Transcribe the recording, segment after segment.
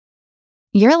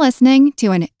You're listening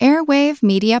to an Airwave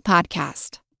Media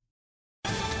Podcast.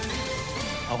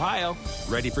 Ohio,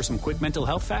 ready for some quick mental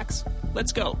health facts?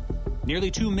 Let's go. Nearly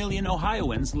 2 million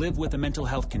Ohioans live with a mental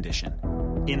health condition.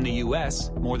 In the U.S.,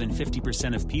 more than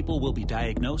 50% of people will be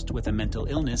diagnosed with a mental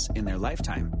illness in their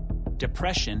lifetime.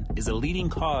 Depression is a leading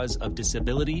cause of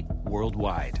disability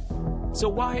worldwide. So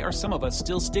why are some of us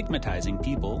still stigmatizing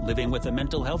people living with a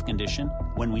mental health condition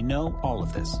when we know all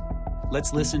of this?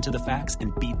 Let's listen to the facts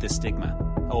and beat the stigma.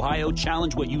 Ohio,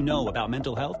 challenge what you know about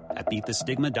mental health at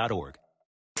beatthestigma.org.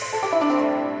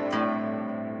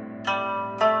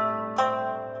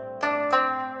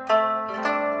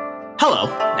 Hello,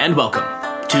 and welcome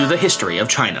to the History of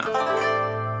China.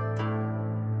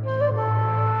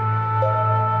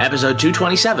 Episode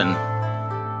 227,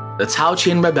 the Cao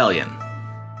Qin Rebellion.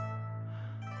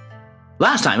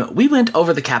 Last time, we went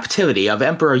over the captivity of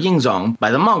Emperor Yingzong by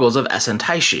the Mongols of Essen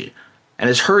Taishi, and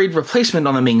his hurried replacement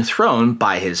on the Ming throne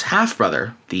by his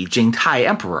half-brother, the Jingtai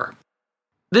Emperor.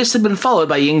 This had been followed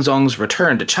by Yingzong's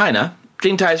return to China,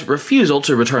 Jingtai's refusal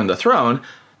to return the throne,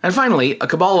 and finally, a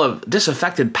cabal of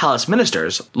disaffected palace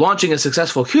ministers launching a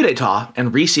successful coup d'etat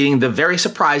and reseating the very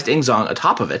surprised Yingzong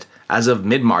atop of it as of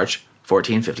mid-March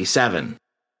 1457.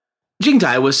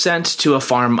 Jingtai was sent to a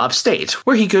farm upstate,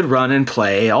 where he could run and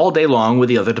play all day long with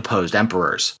the other deposed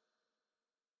emperors.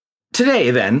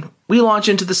 Today, then, we launch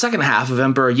into the second half of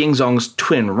Emperor Yingzong's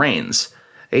twin reigns,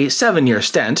 a 7-year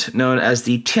stint known as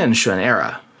the Tianshun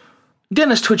era.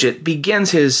 Dennis Twitchett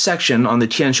begins his section on the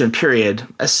Tianshun period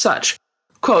as such,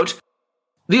 quote,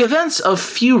 "The events of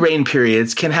few reign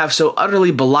periods can have so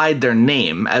utterly belied their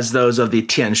name as those of the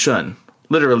Tianshun,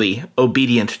 literally,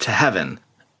 obedient to heaven.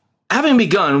 Having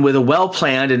begun with a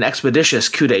well-planned and expeditious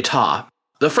coup d'etat,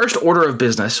 the first order of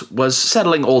business was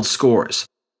settling old scores.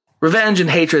 Revenge and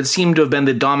hatred seem to have been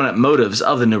the dominant motives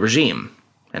of the new regime."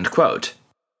 End quote.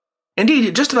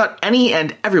 Indeed, just about any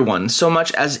and everyone so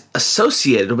much as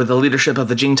associated with the leadership of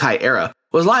the Jingtai era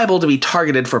was liable to be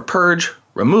targeted for purge,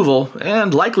 removal,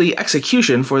 and likely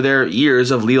execution for their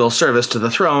years of leal service to the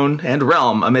throne and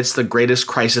realm amidst the greatest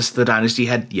crisis the dynasty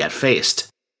had yet faced.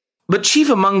 But chief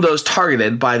among those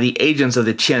targeted by the agents of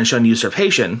the Tianshun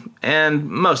usurpation, and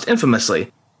most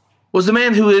infamously, was the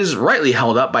man who is rightly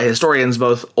held up by historians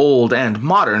both old and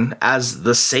modern as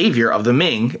the savior of the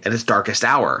Ming at its darkest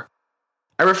hour.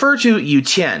 I refer to Yu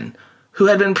Qian, who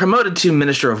had been promoted to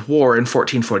Minister of War in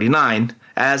 1449,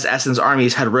 as Essen's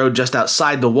armies had rode just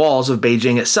outside the walls of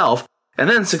Beijing itself, and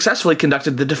then successfully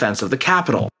conducted the defense of the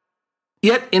capital.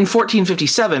 Yet, in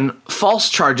 1457, false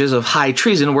charges of high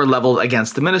treason were leveled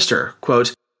against the minister,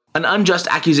 quote, "an unjust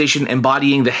accusation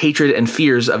embodying the hatred and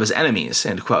fears of his enemies,"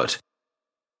 end quote.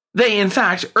 They, in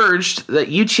fact, urged that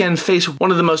Yu Qian face one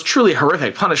of the most truly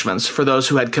horrific punishments for those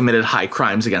who had committed high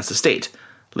crimes against the state,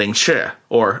 ling chi,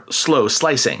 or slow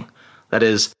slicing, that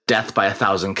is, death by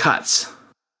 1,000 cuts.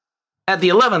 At the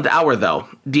 11th hour, though,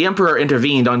 the emperor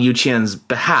intervened on Yu Qian's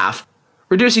behalf,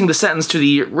 reducing the sentence to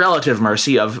the relative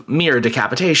mercy of mere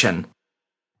decapitation.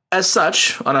 As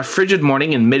such, on a frigid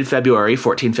morning in mid-February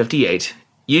 1458,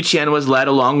 Yu Qian was led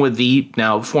along with the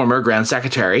now former Grand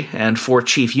Secretary and 4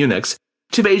 chief eunuchs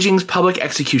to Beijing's public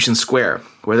execution square,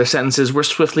 where their sentences were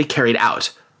swiftly carried out,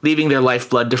 leaving their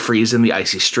lifeblood to freeze in the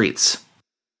icy streets.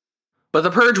 But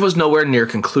the purge was nowhere near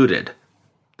concluded.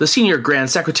 The senior Grand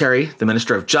Secretary, the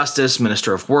Minister of Justice,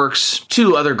 Minister of Works,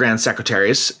 2 other Grand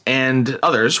Secretaries, and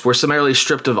others were summarily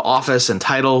stripped of office and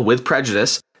title with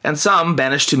prejudice, and some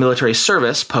banished to military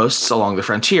service posts along the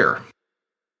frontier.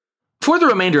 For the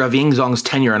remainder of Yingzong's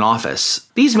tenure in office,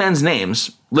 these men's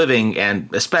names, living and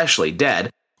especially dead,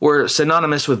 were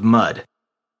synonymous with mud.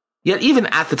 Yet even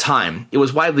at the time, it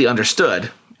was widely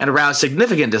understood, and aroused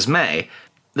significant dismay,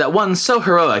 that one so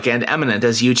heroic and eminent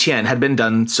as Yu Qian had been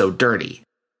done so dirty.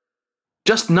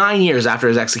 Just 9 years after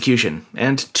his execution,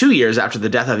 and 2 years after the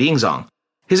death of Yingzong,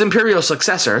 his imperial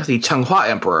successor, the Chenghua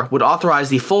Emperor, would authorize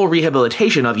the full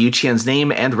rehabilitation of Yu Qian's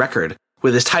name and record,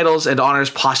 with his titles and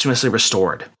honors posthumously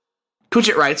restored.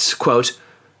 Twitchett writes, quote,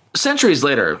 "Centuries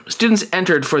later, students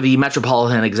entered for the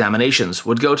metropolitan examinations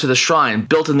would go to the shrine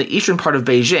built in the eastern part of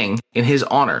Beijing in his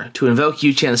honor to invoke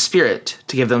Yu Qian's spirit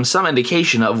to give them some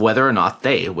indication of whether or not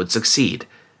they would succeed."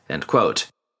 End quote.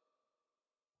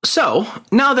 So,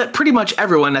 now that pretty much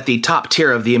everyone at the top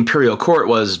tier of the imperial court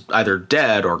was either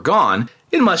dead or gone,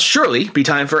 it must surely be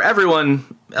time for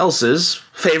everyone else's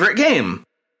favorite game,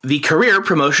 the career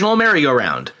promotional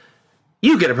merry-go-round.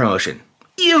 You get a promotion.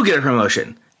 You get a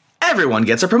promotion. Everyone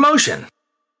gets a promotion.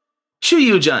 Xu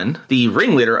Yuzhen, the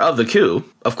ringleader of the coup,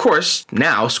 of course,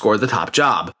 now scored the top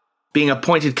job, being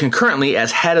appointed concurrently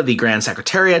as head of the Grand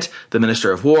Secretariat, the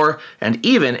Minister of War, and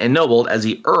even ennobled as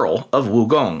the Earl of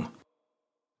Wugong.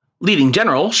 Leading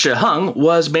general Shi Heng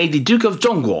was made the Duke of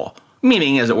Zhongguo,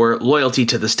 meaning, as it were, loyalty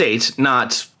to the state,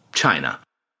 not China.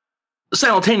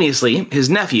 Simultaneously, his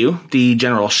nephew, the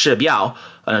General Shi Biao,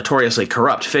 a notoriously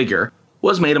corrupt figure,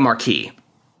 was made a marquis.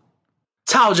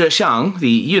 Cao Zhixiang, the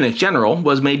eunuch general,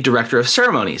 was made director of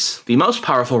ceremonies, the most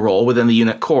powerful role within the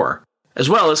eunuch corps, as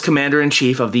well as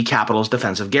commander-in-chief of the capital's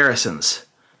defensive garrisons.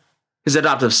 His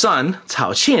adoptive son,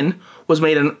 Cao Qin, was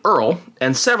made an earl,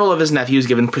 and several of his nephews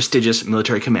given prestigious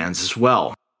military commands as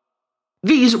well.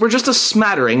 These were just a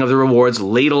smattering of the rewards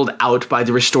ladled out by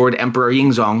the restored Emperor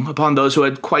Yingzong upon those who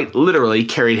had quite literally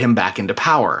carried him back into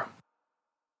power.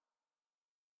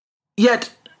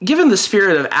 Yet, given the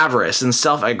spirit of avarice and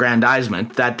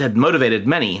self-aggrandizement that had motivated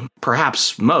many,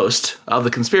 perhaps most, of the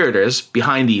conspirators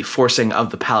behind the forcing of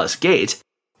the palace gate,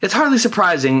 it's hardly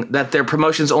surprising that their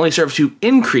promotions only served to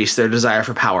increase their desire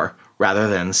for power, rather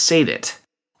than sate it.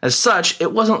 As such,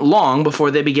 it wasn't long before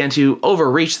they began to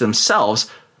overreach themselves,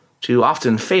 to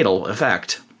often fatal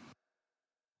effect.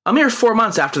 A mere 4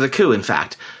 months after the coup, in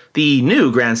fact, the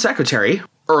new Grand Secretary,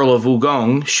 Earl of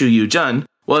Wugong Shu Yuzhen,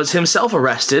 was himself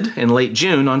arrested in late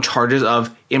June on charges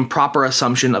of improper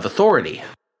assumption of authority.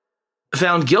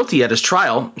 Found guilty at his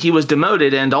trial, he was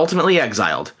demoted and ultimately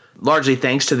exiled, largely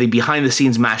thanks to the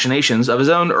behind-the-scenes machinations of his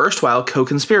own erstwhile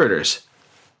co-conspirators.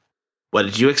 "What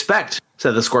did you expect?"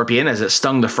 said the scorpion as it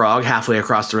stung the frog halfway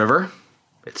across the river.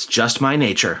 "It's just my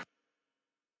nature."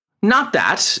 Not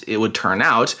that, it would turn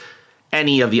out,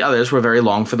 any of the others were very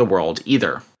long for the world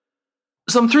either.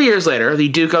 Some 3 years later, the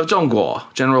Duke of Zhongguo,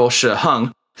 General Shi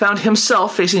Heng, found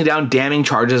himself facing down damning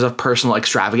charges of personal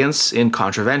extravagance in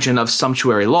contravention of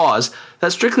sumptuary laws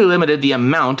that strictly limited the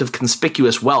amount of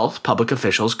conspicuous wealth public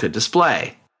officials could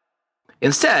display.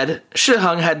 Instead, Shi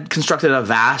Heng had constructed a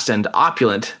vast and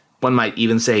opulent, one might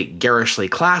even say garishly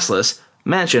classless,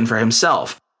 mansion for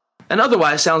himself, and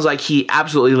otherwise sounds like he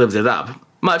absolutely lived it up,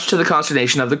 much to the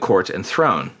consternation of the court and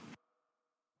throne.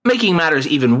 Making matters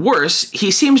even worse, he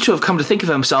seems to have come to think of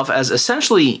himself as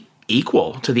essentially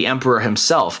equal to the emperor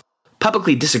himself,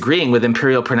 publicly disagreeing with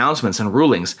imperial pronouncements and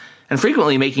rulings, and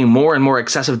frequently making more and more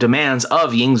excessive demands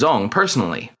of Yingzong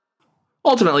personally.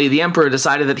 Ultimately, the emperor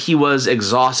decided that he was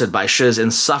exhausted by Shi's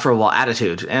insufferable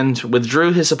attitude, and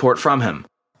withdrew his support from him.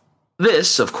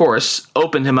 This, of course,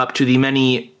 opened him up to the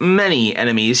many, many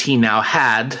enemies he now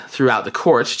had throughout the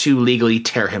court to legally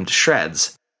tear him to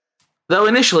shreds. Though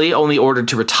initially only ordered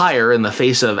to retire in the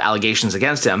face of allegations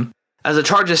against him, as the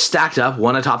charges stacked up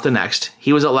one atop the next,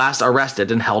 he was at last arrested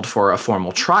and held for a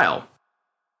formal trial.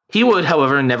 He would,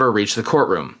 however, never reach the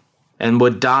courtroom, and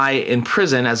would die in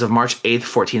prison as of March 8,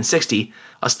 1460,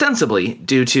 ostensibly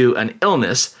due to an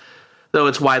illness, though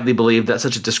it's widely believed that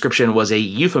such a description was a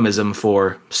euphemism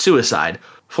for suicide,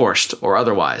 forced or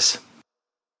otherwise.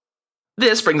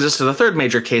 This brings us to the third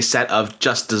major case set of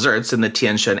just desserts in the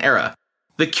Tianshun era,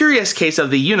 the curious case of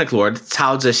the eunuch lord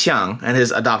Cao Zhixiang and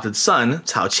his adopted son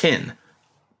Cao Qin.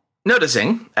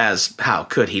 Noticing, as how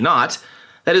could he not,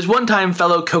 that his one-time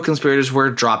fellow co-conspirators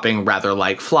were dropping rather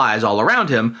like flies all around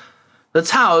him, the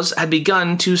Caos had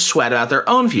begun to sweat about their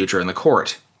own future in the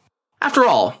court. After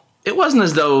all, it wasn't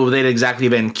as though they'd exactly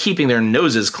been keeping their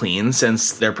noses clean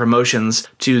since their promotions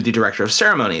to the director of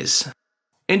ceremonies.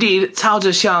 Indeed, Cao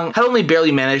Zhixiang had only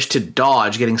barely managed to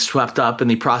dodge getting swept up in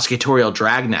the prosecutorial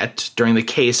dragnet during the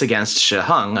case against Shi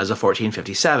Heng as of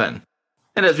 1457.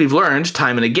 And as we've learned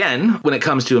time and again, when it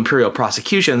comes to imperial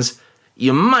prosecutions,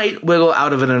 you might wiggle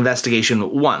out of an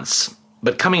investigation once,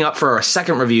 but coming up for a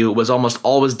second review was almost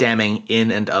always damning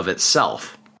in and of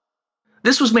itself.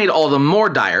 This was made all the more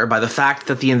dire by the fact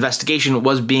that the investigation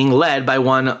was being led by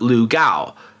one Lu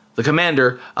Gao, the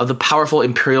commander of the powerful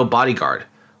imperial bodyguard,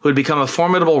 who had become a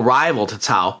formidable rival to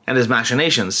Cao and his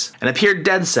machinations, and appeared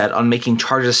dead set on making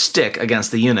charges stick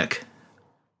against the eunuch.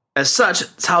 As such,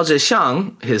 Cao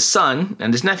Zhixiang, his son,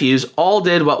 and his nephews all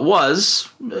did what was,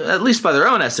 at least by their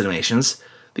own estimations,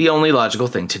 the only logical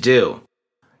thing to do.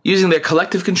 Using their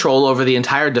collective control over the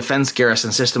entire defense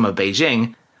garrison system of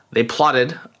Beijing, they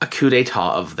plotted a coup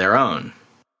d'etat of their own.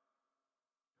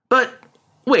 But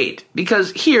wait,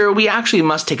 because here we actually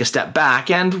must take a step back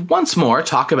and once more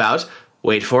talk about,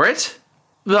 wait for it,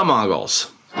 the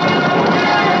Mongols.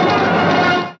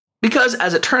 Because,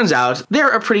 as it turns out, they're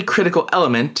a pretty critical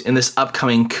element in this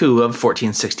upcoming coup of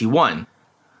 1461.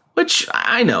 Which,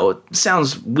 I know,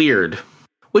 sounds weird.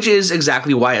 Which is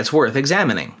exactly why it's worth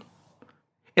examining.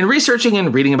 In researching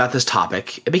and reading about this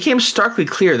topic, it became starkly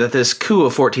clear that this coup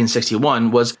of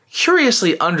 1461 was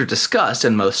curiously under-discussed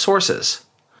in most sources.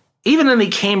 Even in the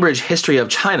Cambridge History of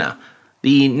China,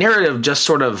 the narrative just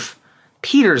sort of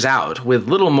peters out with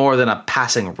little more than a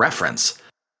passing reference.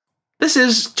 This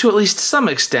is, to at least some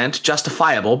extent,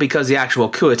 justifiable because the actual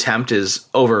coup attempt is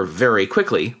over very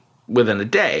quickly, within a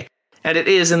day, and it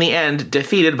is in the end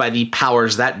defeated by the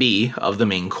powers that be of the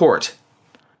Ming court.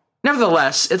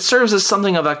 Nevertheless, it serves as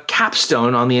something of a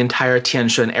capstone on the entire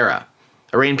Tianshun era,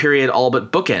 a reign period all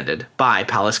but bookended by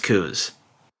palace coups.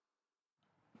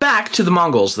 Back to the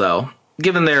Mongols, though.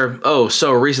 Given their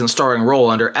oh-so-recent starring role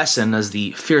under Essen as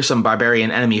the fearsome barbarian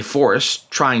enemy force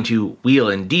trying to wheel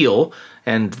and deal,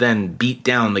 and then beat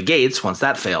down the gates once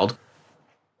that failed,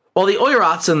 while the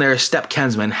Oirots and their steppe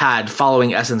kinsmen had,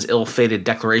 following Essen's ill-fated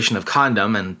declaration of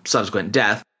condom and subsequent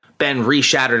death, been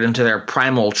reshattered into their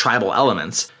primal tribal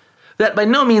elements, that by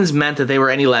no means meant that they were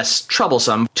any less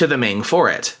troublesome to the Ming for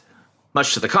it.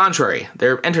 Much to the contrary,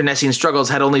 their internecine struggles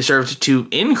had only served to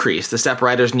increase the steppe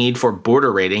riders' need for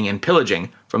border raiding and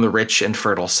pillaging from the rich and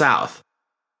fertile south.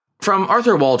 From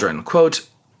Arthur Waldron, quote,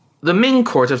 "The Ming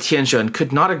court of Tianshun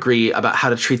could not agree about how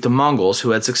to treat the Mongols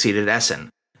who had succeeded Essen,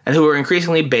 and who were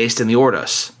increasingly based in the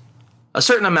Ordos. A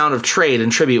certain amount of trade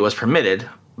and tribute was permitted,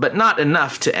 but not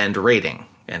enough to end raiding."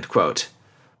 End quote.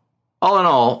 All in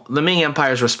all, the Ming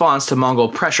Empire's response to Mongol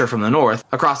pressure from the north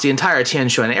across the entire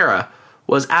Tianshun era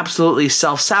was absolutely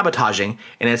self-sabotaging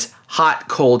in its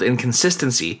hot-cold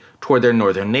inconsistency toward their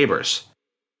northern neighbors.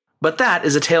 But that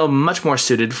is a tale much more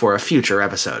suited for a future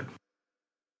episode.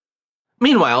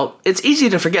 Meanwhile, it's easy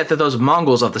to forget that those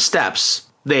Mongols of the steppes,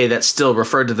 they that still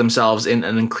referred to themselves in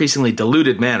an increasingly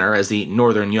diluted manner as the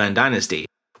Northern Yuan dynasty,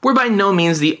 were by no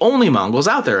means the only Mongols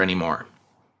out there anymore.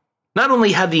 Not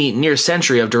only had the near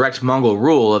century of direct Mongol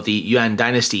rule of the Yuan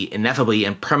dynasty ineffably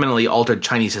and permanently altered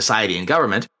Chinese society and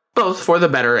government, both for the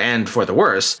better and for the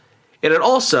worse, it had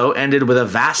also ended with a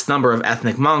vast number of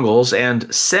ethnic Mongols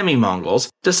and semi-Mongols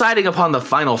deciding upon the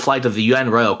final flight of the Yuan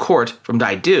royal court from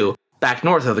Daidu, back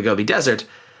north of the Gobi Desert,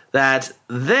 that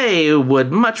they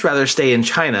would much rather stay in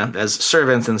China as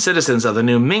servants and citizens of the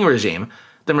new Ming regime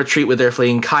than retreat with their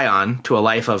fleeing Kion to a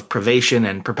life of privation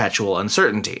and perpetual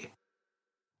uncertainty.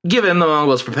 Given the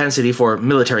Mongols' propensity for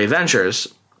military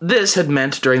ventures, this had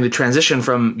meant during the transition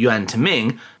from Yuan to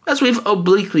Ming, as we've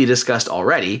obliquely discussed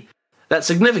already, that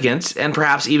significant and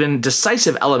perhaps even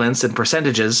decisive elements and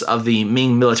percentages of the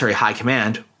Ming military high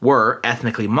command were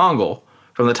ethnically Mongol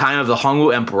from the time of the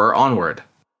Hongwu Emperor onward.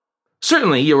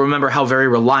 Certainly, you'll remember how very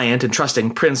reliant and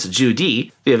trusting Prince Ju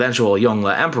Di, the eventual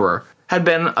Yongle Emperor, had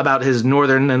been about his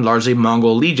northern and largely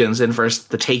Mongol legions in first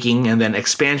the taking and then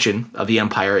expansion of the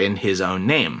empire in his own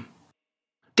name.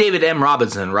 David M.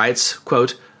 Robinson writes,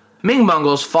 quote, "Ming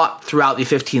Mongols fought throughout the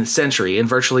 15th century in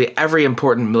virtually every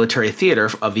important military theater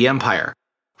of the empire,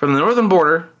 from the northern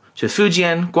border to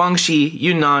Fujian, Guangxi,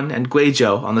 Yunnan, and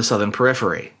Guizhou on the southern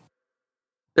periphery.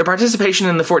 Their participation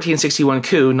in the 1461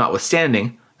 coup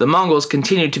notwithstanding, the Mongols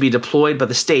continued to be deployed by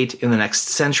the state in the next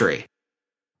century.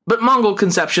 But Mongol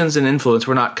conceptions and influence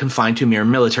were not confined to mere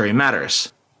military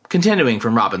matters." Continuing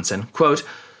from Robinson, quote,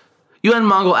 "Yuan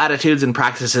Mongol attitudes and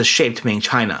practices shaped Ming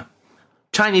China.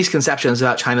 Chinese conceptions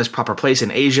about China's proper place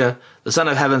in Asia, the Son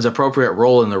of Heaven's appropriate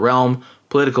role in the realm,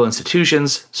 political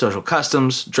institutions, social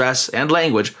customs, dress, and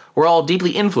language were all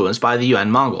deeply influenced by the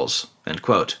Yuan Mongols." End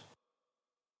quote.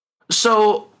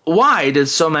 So, why did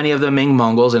so many of the Ming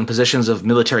Mongols in positions of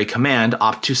military command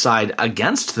opt to side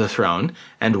against the throne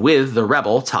and with the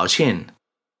rebel Cao Qin?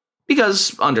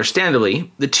 Because,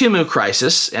 understandably, the Tumu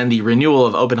crisis and the renewal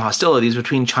of open hostilities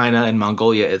between China and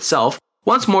Mongolia itself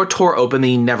once more tore open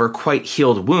the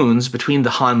never-quite-healed wounds between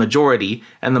the Han majority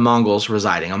and the Mongols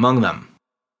residing among them.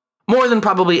 More than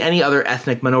probably any other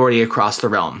ethnic minority across the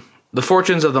realm, the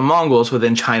fortunes of the Mongols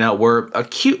within China were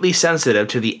acutely sensitive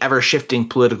to the ever-shifting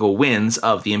political winds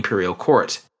of the imperial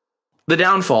court. The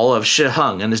downfall of Shi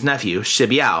Heng and his nephew, Shi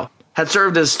Biao, had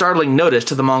served as startling notice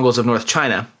to the Mongols of North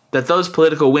China that those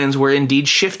political winds were indeed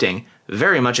shifting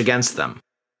very much against them.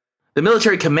 The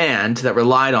military command that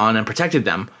relied on and protected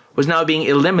them was now being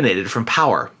eliminated from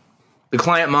power. The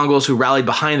client Mongols who rallied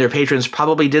behind their patrons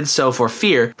probably did so for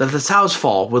fear that the Cao's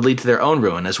fall would lead to their own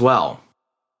ruin as well.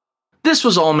 This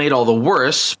was all made all the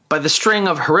worse by the string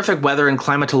of horrific weather and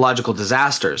climatological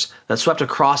disasters that swept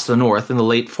across the north in the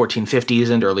late 1450s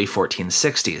and early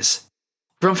 1460s.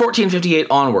 From 1458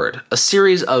 onward, a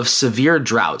series of severe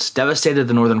droughts devastated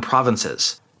the northern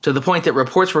provinces, to the point that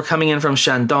reports were coming in from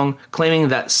Shandong claiming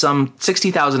that some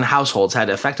 60,000 households had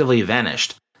effectively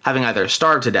vanished, having either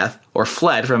starved to death or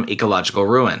fled from ecological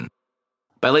ruin.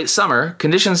 By late summer,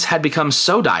 conditions had become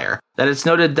so dire that it's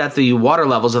noted that the water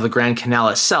levels of the Grand Canal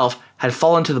itself had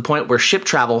fallen to the point where ship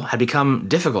travel had become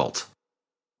difficult.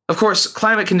 Of course,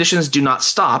 climate conditions do not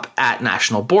stop at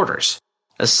national borders.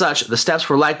 As such, the steppes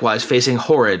were likewise facing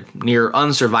horrid, near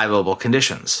unsurvivable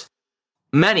conditions.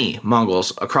 Many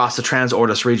Mongols across the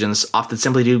Trans-Ordos regions opted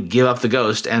simply to give up the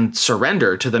ghost and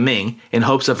surrender to the Ming in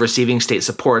hopes of receiving state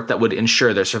support that would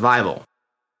ensure their survival.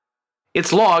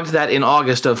 It's logged that in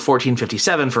August of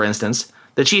 1457, for instance,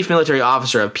 the chief military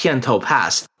officer of Piantou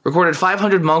Pass recorded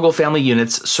 500 Mongol family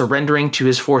units surrendering to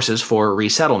his forces for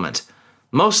resettlement,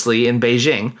 mostly in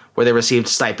Beijing, where they received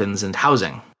stipends and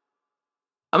housing.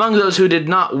 Among those who did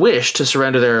not wish to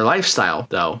surrender their lifestyle,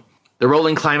 though, the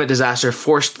rolling climate disaster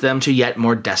forced them to yet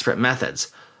more desperate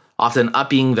methods, often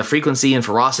upping the frequency and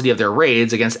ferocity of their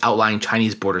raids against outlying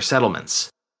Chinese border settlements.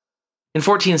 In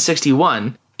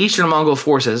 1461, Eastern Mongol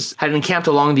forces had encamped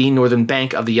along the northern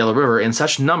bank of the Yellow River in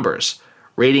such numbers,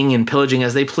 raiding and pillaging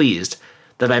as they pleased,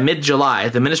 that by mid-July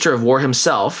the Minister of War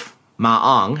himself,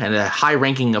 Ma Ang, and a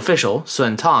high-ranking official,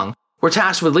 Sun Tong, were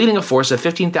tasked with leading a force of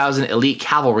 15,000 elite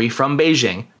cavalry from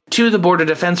Beijing to the border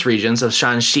defense regions of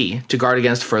Shanxi to guard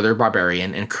against further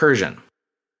barbarian incursion.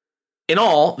 In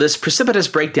all, this precipitous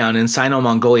breakdown in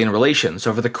Sino-Mongolian relations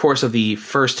over the course of the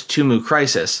First Tumu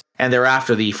Crisis, and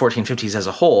thereafter the 1450s as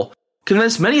a whole,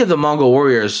 convinced many of the Mongol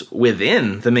warriors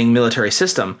within the Ming military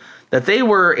system that they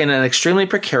were in an extremely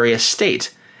precarious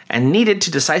state and needed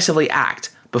to decisively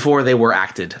act before they were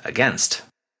acted against.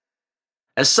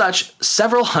 As such,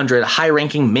 several hundred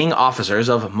high-ranking Ming officers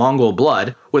of Mongol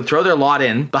blood would throw their lot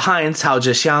in behind Cao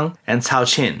Zhixiang and Cao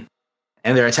Qin,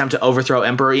 in their attempt to overthrow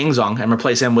Emperor Yingzong and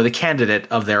replace him with a candidate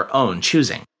of their own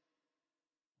choosing.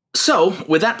 So,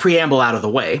 with that preamble out of the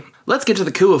way, let's get to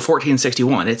the coup of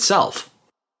 1461 itself.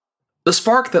 The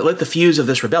spark that lit the fuse of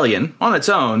this rebellion, on its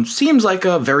own, seems like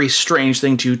a very strange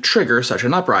thing to trigger such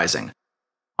an uprising.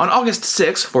 On August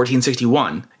 6,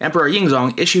 1461, Emperor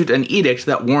Yingzong issued an edict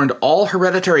that warned all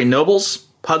hereditary nobles,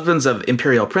 husbands of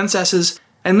imperial princesses,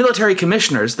 and military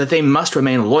commissioners that they must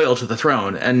remain loyal to the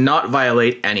throne and not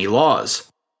violate any laws.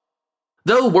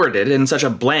 Though worded in such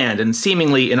a bland and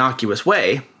seemingly innocuous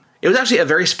way, it was actually a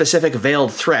very specific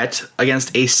veiled threat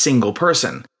against a single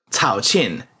person, Cao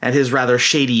Qin, and his rather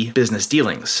shady business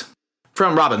dealings.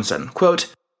 From Robinson, quote,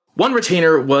 "One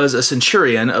retainer was a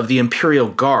centurion of the Imperial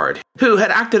Guard, who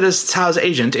had acted as Cao's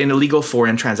agent in illegal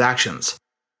foreign transactions.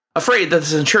 Afraid that the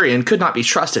centurion could not be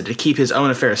trusted to keep his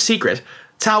own affairs secret,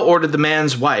 Cao ordered the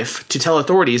man's wife to tell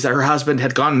authorities that her husband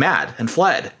had gone mad and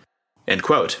fled." End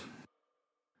quote.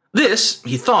 This,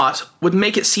 he thought, would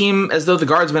make it seem as though the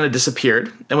guardsman had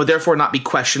disappeared and would therefore not be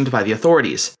questioned by the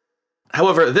authorities.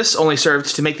 However, this only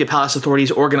served to make the palace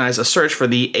authorities organize a search for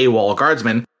the AWOL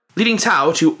guardsman, leading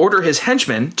Cao to order his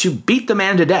henchmen to beat the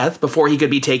man to death before he could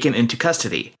be taken into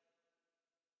custody.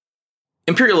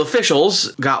 Imperial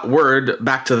officials got word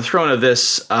back to the throne of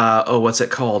this,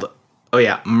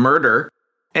 murder,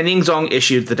 and Yingzong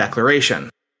issued the declaration.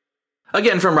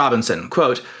 Again from Robinson,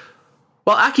 quote,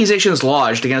 "While accusations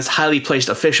lodged against highly placed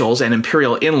officials and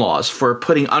imperial in-laws for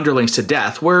putting underlings to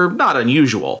death were not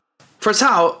unusual, for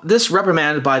Cao, this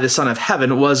reprimand by the Son of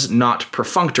Heaven was not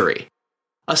perfunctory.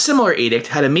 A similar edict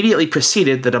had immediately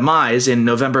preceded the demise in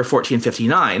November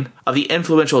 1459 of the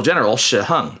influential general Shi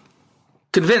Heng.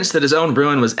 Convinced that his own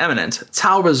ruin was imminent,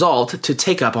 Cao resolved to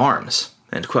take up arms."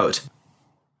 End quote.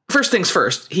 First things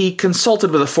first, he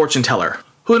consulted with a fortune-teller,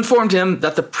 who informed him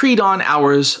that the pre-dawn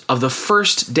hours of the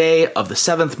first day of the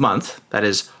 7th month, that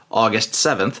is, August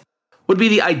 7th, would be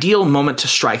the ideal moment to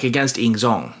strike against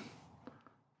Yingzong.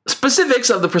 Specifics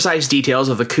of the precise details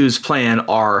of the coup's plan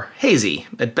are hazy,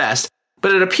 at best,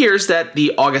 but it appears that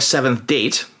the August 7th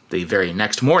date, the very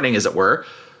next morning as it were,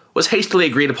 was hastily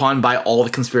agreed upon by all the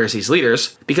conspiracy's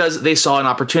leaders because they saw an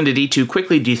opportunity to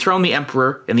quickly dethrone the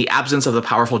emperor in the absence of the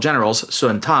powerful generals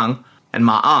Sun Tang and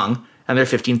Ma Ang and their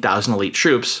 15,000 elite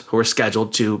troops who were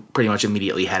scheduled to pretty much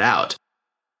immediately head out.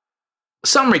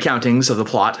 Some recountings of the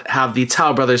plot have the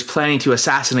Cao brothers planning to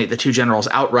assassinate the two generals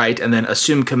outright and then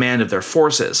assume command of their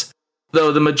forces,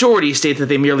 though the majority state that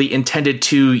they merely intended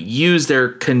to use their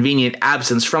convenient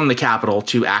absence from the capital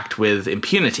to act with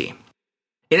impunity.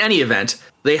 In any event,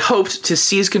 they hoped to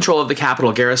seize control of the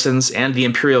capital garrisons and the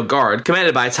Imperial Guard,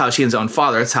 commanded by Cao Qin's own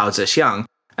father, Cao Zhixiang,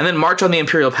 and then march on the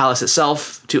Imperial Palace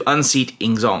itself to unseat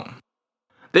Yingzong.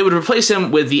 They would replace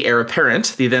him with the heir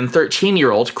apparent, the then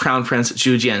 13-year-old Crown Prince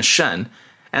Zhu Jianshen,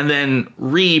 and then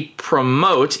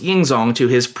re-promote Yingzong to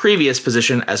his previous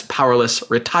position as powerless,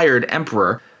 retired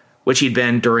emperor, which he'd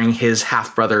been during his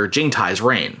half-brother Jingtai's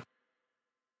reign.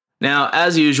 Now,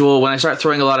 as usual, when I start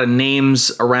throwing a lot of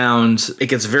names around, it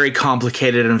gets very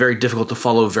complicated and very difficult to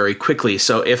follow very quickly.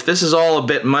 So if this is all a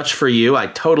bit much for you, I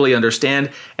totally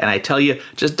understand, and I tell you,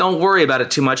 just don't worry about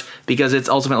it too much, because it's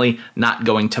ultimately not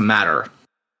going to matter.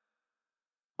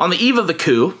 On the eve of the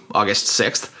coup, August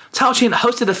 6th, Cao Qin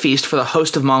hosted a feast for the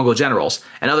host of Mongol generals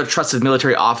and other trusted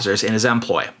military officers in his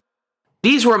employ.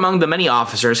 These were among the many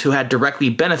officers who had directly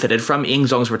benefited from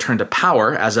Yingzong's return to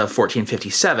power as of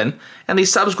 1457 and the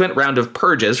subsequent round of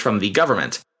purges from the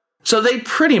government. So they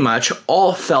pretty much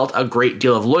all felt a great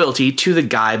deal of loyalty to the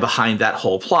guy behind that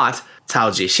whole plot, Cao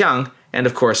Zhixiang, and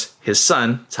of course his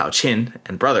son, Cao Qin,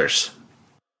 and brothers.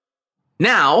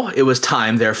 Now it was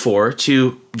time, therefore,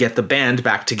 to get the band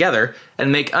back together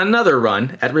and make another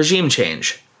run at regime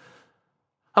change.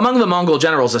 Among the Mongol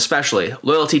generals especially,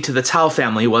 loyalty to the Cao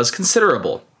family was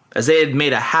considerable, as they had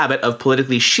made a habit of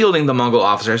politically shielding the Mongol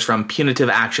officers from punitive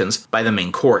actions by the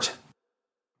Ming court.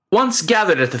 Once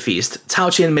gathered at the feast, Cao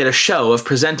Qin made a show of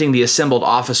presenting the assembled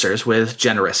officers with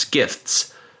generous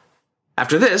gifts.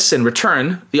 After this, in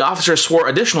return, the officers swore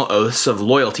additional oaths of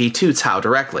loyalty to Cao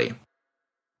directly.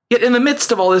 Yet in the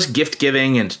midst of all this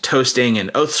gift-giving and toasting and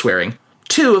oath-swearing,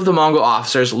 two of the Mongol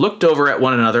officers looked over at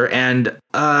one another and,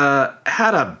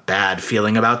 had a bad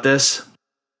feeling about this.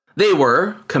 They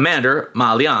were Commander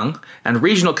Ma Liang and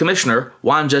Regional Commissioner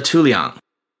Wanja Tuliang.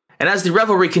 And as the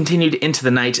revelry continued into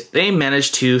the night, they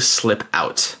managed to slip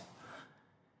out.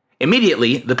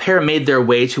 Immediately, the pair made their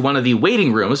way to one of the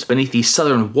waiting rooms beneath the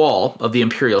southern wall of the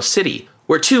imperial city,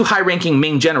 where two high-ranking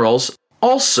Ming generals,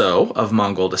 also of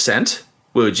Mongol descent,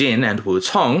 Wu Jin and Wu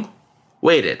Cong,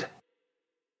 waited.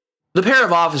 The pair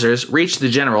of officers reached the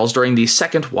generals during the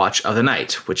second watch of the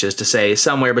night, which is to say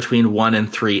somewhere between 1 and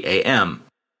 3 a.m.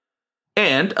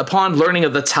 And, upon learning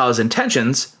of the Cao's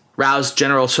intentions, roused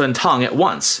General Sun Tong at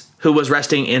once, who was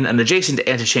resting in an adjacent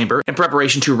antechamber in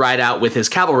preparation to ride out with his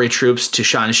cavalry troops to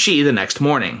Shanxi the next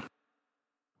morning.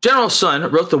 General Sun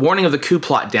wrote the warning of the coup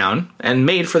plot down and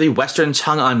made for the western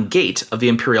Chang'an gate of the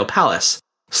imperial palace,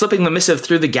 slipping the missive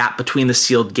through the gap between the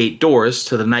sealed gate doors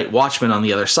to the night watchman on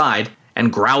the other side,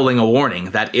 and growling a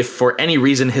warning that if for any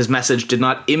reason his message did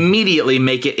not immediately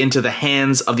make it into the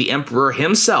hands of the emperor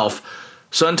himself,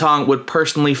 Sun Tong would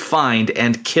personally find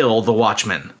and kill the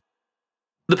watchman.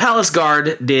 The palace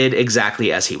guard did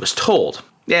exactly as he was told,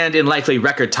 and in likely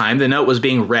record time the note was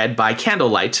being read by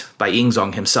candlelight by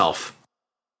Yingzong himself.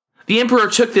 The emperor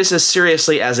took this as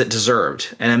seriously as it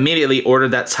deserved, and immediately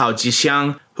ordered that Cao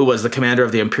Zhixiang, who was the commander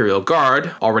of the imperial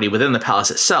guard, already within the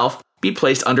palace itself, be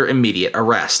placed under immediate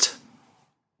arrest.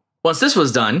 Once this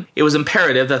was done, it was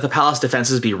imperative that the palace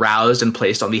defenses be roused and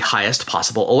placed on the highest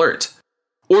possible alert.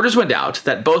 Orders went out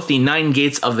that both the 9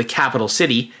 gates of the capital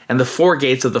city and the 4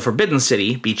 gates of the Forbidden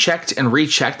City be checked and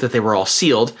rechecked that they were all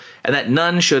sealed, and that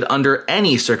none should under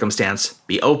any circumstance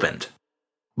be opened.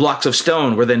 Blocks of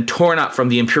stone were then torn up from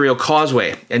the imperial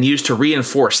causeway and used to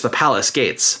reinforce the palace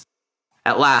gates.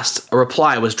 At last, a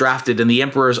reply was drafted in the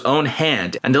emperor's own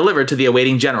hand and delivered to the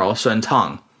awaiting general Sun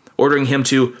Tong, ordering him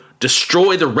to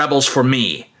destroy the rebels for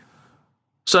me.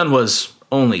 Sun was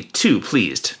only too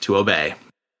pleased to obey.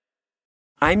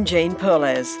 I'm Jane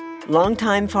Perlez,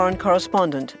 longtime foreign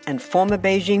correspondent and former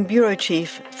Beijing bureau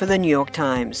chief for the New York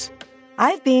Times.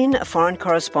 I've been a foreign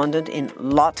correspondent in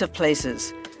lots of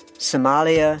places: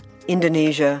 Somalia,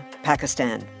 Indonesia,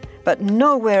 Pakistan, but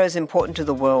nowhere as important to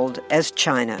the world as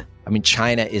China. I mean,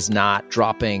 China is not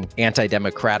dropping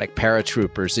anti-democratic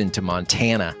paratroopers into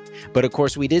Montana. But of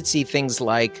course, we did see things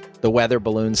like the weather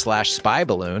balloon/spy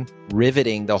balloon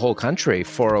riveting the whole country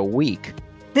for a week.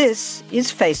 This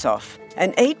is Face Off,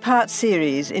 an 8-part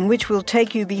series in which we'll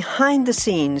take you behind the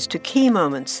scenes to key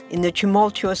moments in the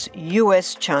tumultuous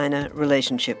U.S.-China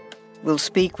relationship. We'll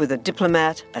speak with a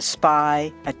diplomat, a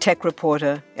spy, a tech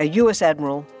reporter, a U.S.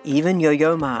 admiral, even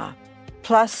Yo-Yo Ma.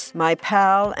 Plus, my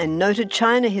pal and noted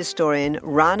China historian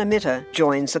Rana Mitter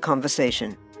joins the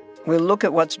conversation. We'll look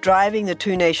at what's driving the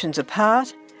two nations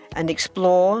apart and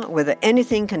explore whether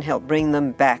anything can help bring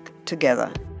them back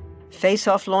together. Face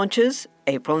Off launches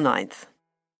April 9th.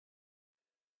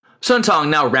 Sun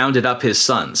Tong now rounded up his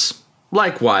sons,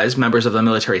 likewise members of the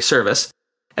military service,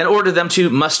 and ordered them to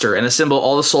muster and assemble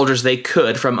all the soldiers they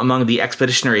could from among the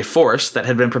expeditionary force that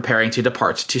had been preparing to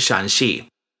depart to Shanxi.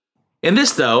 In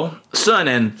this, though, Sun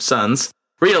and sons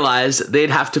realized they'd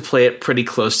have to play it pretty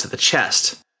close to the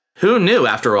chest. Who knew,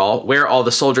 after all, where all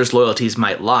the soldiers' loyalties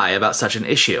might lie about such an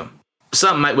issue?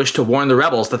 Some might wish to warn the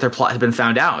rebels that their plot had been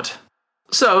found out.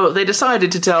 So they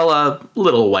decided to tell a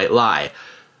little white lie,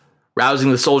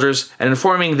 rousing the soldiers and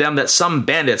informing them that some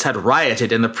bandits had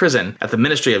rioted in the prison at the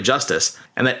Ministry of Justice,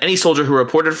 and that any soldier who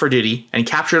reported for duty and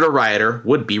captured a rioter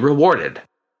would be rewarded.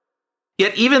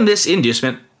 Yet even this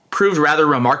inducement proved rather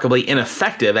remarkably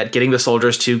ineffective at getting the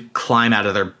soldiers to climb out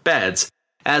of their beds,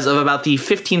 as of about the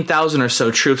 15,000 or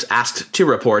so troops asked to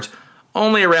report,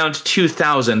 only around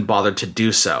 2,000 bothered to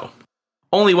do so.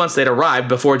 Only once they'd arrived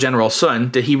before General Sun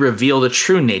did he reveal the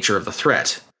true nature of the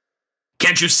threat.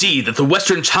 "Can't you see that the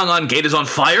western Chang'an gate is on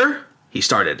fire?" he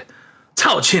started.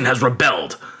 Cao Qin has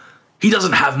rebelled. He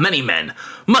doesn't have many men.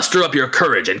 Muster up your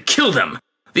courage and kill them.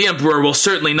 The emperor will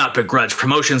certainly not begrudge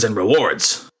promotions and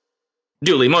rewards."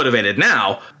 Duly motivated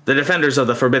now, the defenders of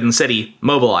the Forbidden City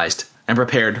mobilized and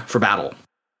prepared for battle.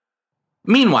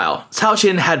 Meanwhile, Cao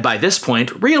Qin had by this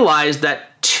point realized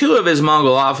that 2 of his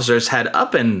Mongol officers had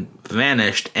up and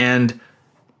vanished, and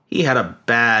he had a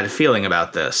bad feeling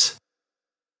about this.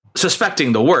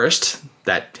 Suspecting the worst,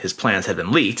 that his plans had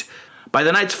been leaked, by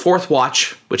the night's 4th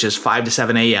watch, which is 5 to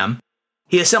 7 a.m.,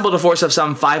 he assembled a force of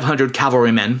some 500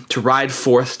 cavalrymen to ride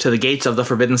forth to the gates of the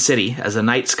Forbidden City as the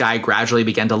night sky gradually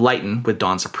began to lighten with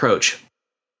dawn's approach.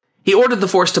 He ordered the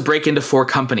force to break into 4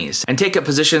 companies and take up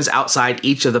positions outside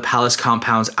each of the palace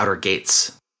compound's outer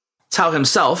gates. Cao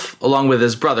himself, along with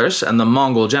his brothers and the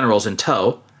Mongol generals in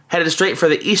tow, headed straight for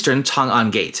the eastern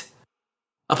Chang'an Gate.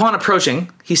 Upon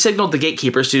approaching, he signaled the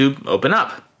gatekeepers to open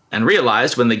up, and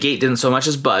realized when the gate didn't so much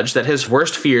as budge that his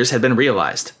worst fears had been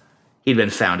realized. He'd been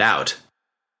found out.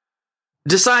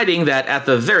 Deciding that at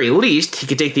the very least he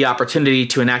could take the opportunity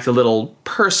to enact a little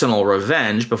personal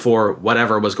revenge before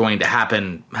whatever was going to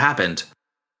happen happened,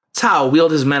 Cao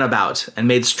wheeled his men about and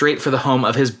made straight for the home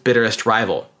of his bitterest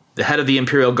rival, the head of the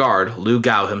Imperial Guard, Lu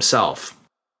Gao himself.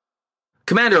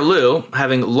 Commander Lu,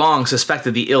 having long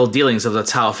suspected the ill dealings of the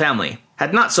Cao family,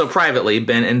 had not so privately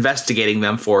been investigating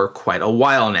them for quite a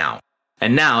while now,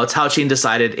 and now Cao Qin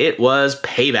decided it was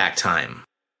payback time.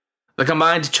 The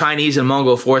combined Chinese and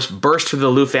Mongol force burst through the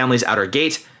Lu family's outer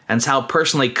gate, and Cao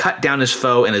personally cut down his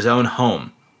foe in his own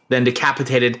home, then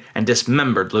decapitated and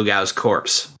dismembered Lu Gao's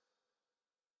corpse.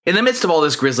 In the midst of all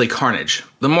this grisly carnage,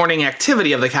 the morning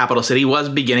activity of the capital city was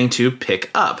beginning to pick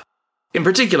up. In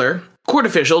particular, court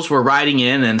officials were riding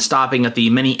in and stopping at the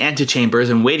many antechambers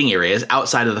and waiting areas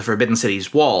outside of the Forbidden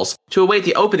City's walls to await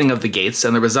the opening of the gates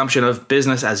and the resumption of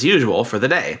business as usual for the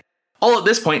day, all at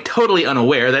this point totally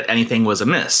unaware that anything was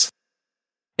amiss.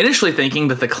 Initially thinking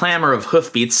that the clamor of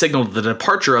hoofbeats signaled the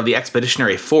departure of the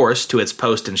expeditionary force to its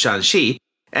post in Shanxi,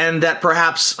 and that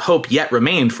perhaps hope yet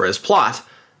remained for his plot,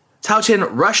 Cao Qin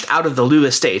rushed out of the Lu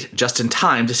estate just in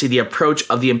time to see the approach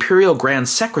of the Imperial Grand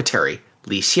Secretary,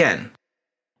 Li Xian.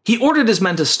 He ordered his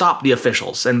men to stop the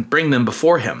officials and bring them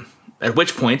before him, at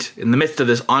which point, in the midst of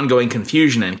this ongoing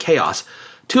confusion and chaos,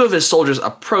 2 of his soldiers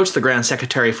approached the Grand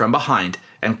Secretary from behind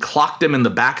and clocked him in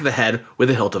the back of the head with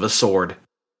the hilt of a sword.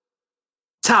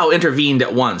 Cao intervened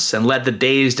at once and led the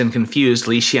dazed and confused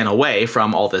Li Xian away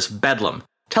from all this bedlam,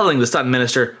 telling the stunned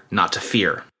minister not to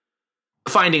fear.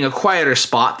 Finding a quieter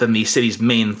spot than the city's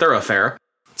main thoroughfare,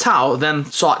 Cao then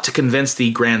sought to convince the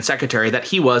Grand Secretary that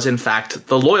he was, in fact,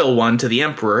 the loyal one to the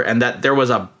Emperor and that there was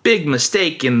a big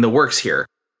mistake in the works here.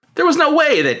 There was no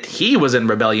way that he was in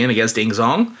rebellion against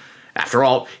Yingzong. After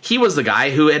all, he was the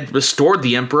guy who had restored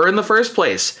the Emperor in the first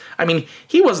place. I mean,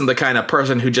 he wasn't the kind of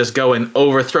person who'd just go and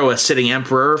overthrow a sitting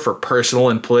Emperor for personal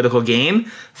and political gain.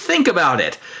 Think about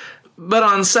it. But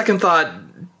on second thought,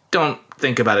 don't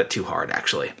think about it too hard,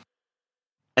 actually.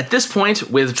 At this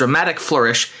point, with dramatic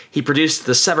flourish, he produced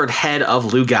the severed head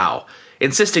of Lu Gao,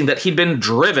 insisting that he'd been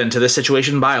driven to this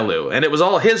situation by Lu, and it was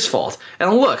all his fault.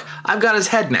 And look, I've got his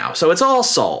head now, so it's all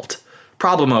solved.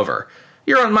 Problem over.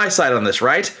 You're on my side on this,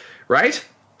 right? Right?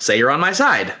 Say you're on my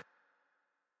side.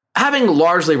 Having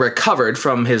largely recovered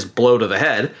from his blow to the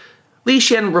head, Li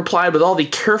Xian replied with all the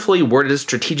carefully worded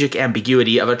strategic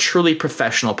ambiguity of a truly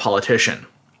professional politician.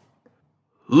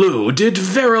 "Lu did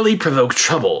verily provoke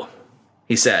trouble,"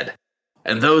 he said,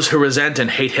 "and those who resent and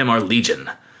hate him are legion.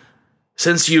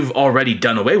 Since you've already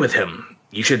done away with him,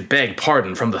 you should beg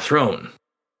pardon from the throne."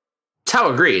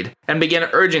 Cao agreed, and began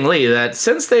urging Li that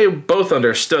since they both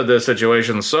understood the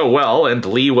situation so well, and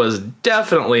Li was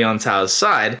definitely on Cao's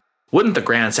side, wouldn't the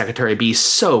Grand Secretary be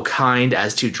so kind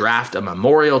as to draft a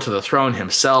memorial to the throne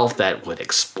himself that would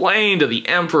explain to the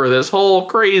Emperor this whole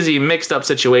crazy mixed-up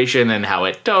situation and how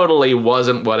it totally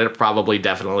wasn't what it probably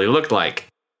definitely looked like.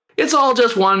 It's all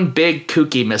just one big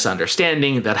kooky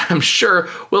misunderstanding that I'm sure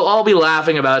we'll all be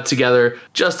laughing about together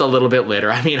just a little bit later.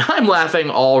 I mean, I'm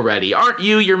laughing already. Aren't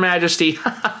you, Your Majesty?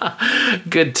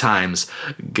 Good times.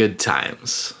 Good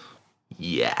times.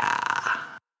 Yeah.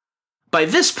 By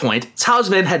this point, Cao's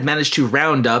men had managed to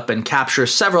round up and capture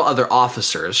several other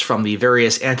officers from the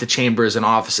various antechambers and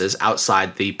offices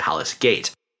outside the palace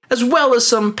gate, as well as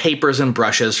some papers and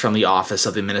brushes from the office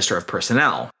of the Minister of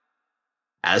Personnel.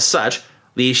 As such,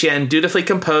 Li Xian dutifully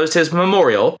composed his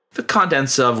memorial, the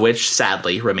contents of which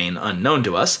sadly remain unknown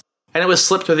to us, and it was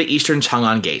slipped through the eastern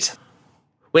Chang'an Gate.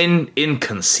 When,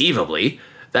 inconceivably,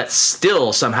 that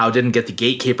still somehow didn't get the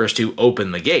gatekeepers to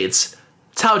open the gates,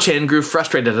 Cao Qin grew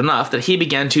frustrated enough that he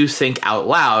began to think out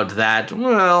loud that,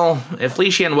 well, if Li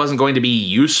Xian wasn't going to be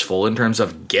useful in terms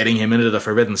of getting him into the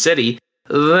Forbidden City,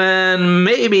 then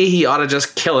maybe he ought to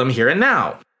just kill him here and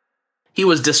now. He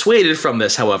was dissuaded from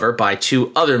this, however, by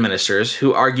two other ministers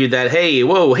who argued that, hey,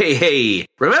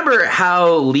 remember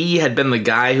how Li had been the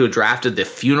guy who drafted the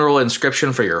funeral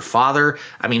inscription for your father?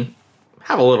 I mean,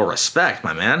 have a little respect,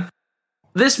 my man.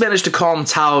 This managed to calm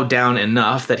Cao down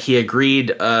enough that he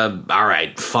agreed,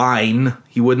 alright, fine.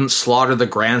 He wouldn't slaughter the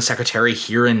Grand Secretary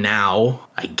here and now,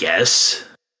 I guess.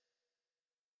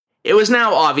 It was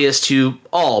now obvious to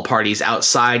all parties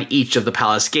outside each of the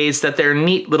palace gates that their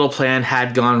neat little plan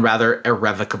had gone rather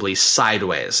irrevocably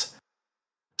sideways.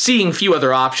 Seeing few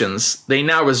other options, they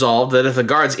now resolved that if the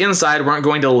guards inside weren't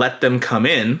going to let them come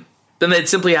in, then they'd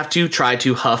simply have to try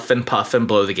to huff and puff and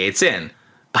blow the gates in.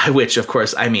 By which, of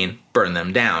course, I mean burn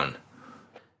them down.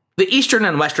 The eastern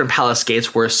and western palace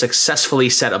gates were successfully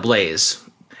set ablaze,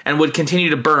 and would continue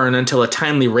to burn until a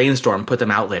timely rainstorm put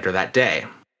them out later that day.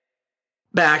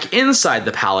 Back inside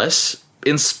the palace,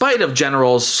 in spite of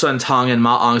Generals Sun Tong and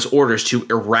Ma Ong's orders to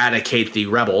eradicate the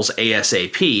rebels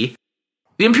ASAP,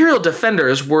 the imperial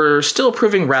defenders were still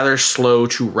proving rather slow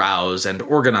to rouse and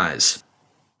organize.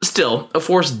 Still, a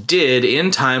force did in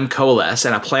time coalesce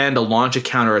and a plan to launch a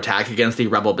counterattack against the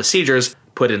rebel besiegers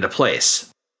put into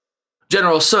place.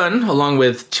 General Sun, along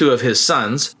with two of his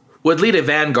sons, would lead a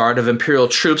vanguard of imperial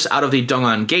troops out of the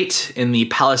Dong'an Gate in the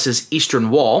palace's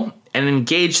eastern wall and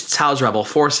engage Cao's rebel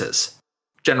forces.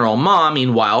 General Ma,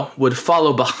 meanwhile, would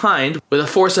follow behind with a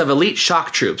force of elite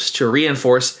shock troops to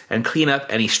reinforce and clean up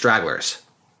any stragglers.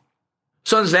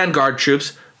 Sun's vanguard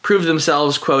troops proved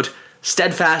themselves, quote,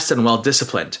 steadfast and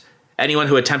well-disciplined. Anyone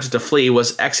who attempted to flee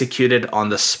was executed on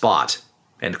the spot,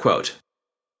 end quote.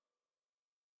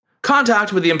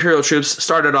 Contact with the imperial troops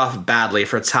started off badly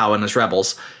for Cao and his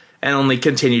rebels, and only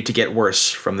continued to get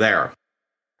worse from there.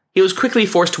 He was quickly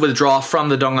forced to withdraw from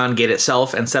the Dong'an Gate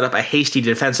itself and set up a hasty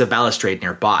defensive balustrade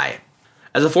nearby.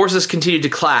 As the forces continued to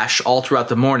clash all throughout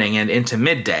the morning and into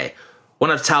midday,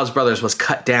 one of Cao's brothers was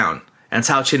cut down, and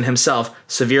Cao Qin himself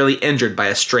severely injured by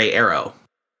a stray arrow.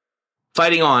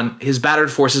 Fighting on, his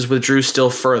battered forces withdrew still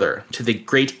further to the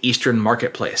great eastern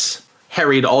marketplace,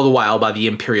 harried all the while by the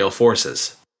imperial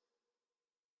forces.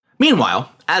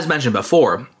 Meanwhile, as mentioned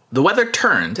before, the weather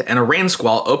turned and a rain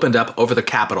squall opened up over the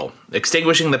capital,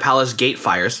 extinguishing the palace gate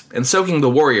fires and soaking the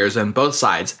warriors on both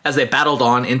sides as they battled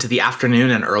on into the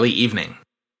afternoon and early evening.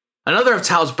 Another of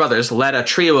Cao's brothers led a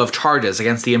trio of charges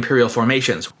against the imperial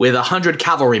formations with 100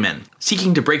 cavalrymen,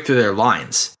 seeking to break through their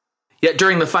lines. Yet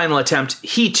during the final attempt,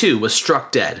 he too was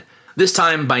struck dead, this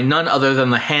time by none other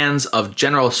than the hands of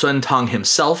General Sun Tong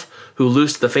himself, who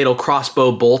loosed the fatal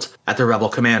crossbow bolt at the rebel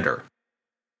commander.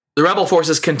 The rebel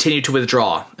forces continued to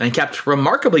withdraw, and kept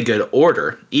remarkably good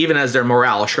order, even as their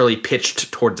morale surely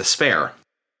pitched toward despair.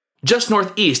 Just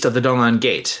northeast of the Dong'an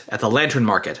Gate, at the Lantern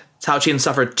Market, Cao Qin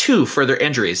suffered 2 further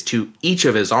injuries to each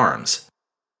of his arms.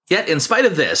 Yet, in spite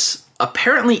of this,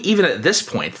 apparently even at this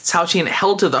point, Cao Qin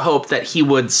held to the hope that he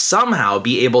would somehow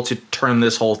be able to turn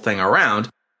this whole thing around,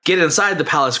 get inside the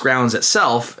palace grounds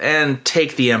itself, and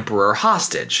take the emperor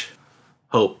hostage.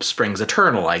 Hope springs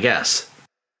eternal, I guess.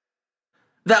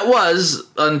 That was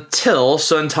until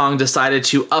Sun Tong decided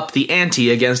to up the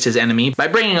ante against his enemy by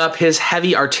bringing up his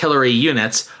heavy artillery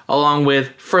units, along with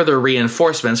further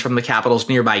reinforcements from the capital's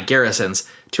nearby garrisons,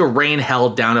 to rain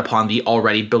hell down upon the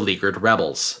already beleaguered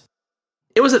rebels.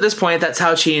 It was at this point that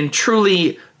Cao Qin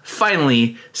truly,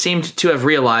 finally, seemed to have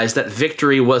realized that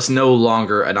victory was no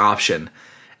longer an option,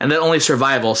 and that only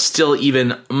survival still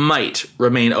even might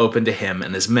remain open to him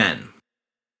and his men.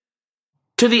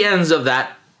 To the ends of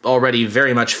that already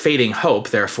very much fading hope,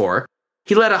 therefore,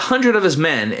 he led 100 of his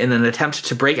men in an attempt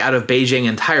to break out of Beijing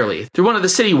entirely through one of the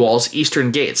city wall's eastern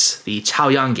gates, the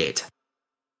Chaoyang Gate.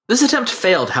 This attempt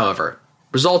failed, however,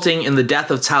 resulting in the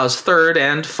death of Cao's third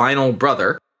and final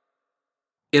brother.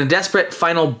 In a desperate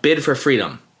final bid for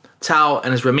freedom, Cao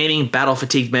and his remaining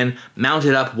battle-fatigued men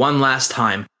mounted up one last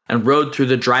time and rode through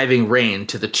the driving rain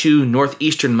to the 2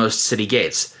 northeasternmost city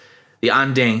gates, the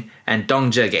Anding and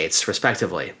Dongzhe gates,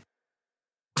 respectively.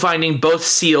 Finding both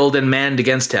sealed and manned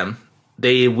against him,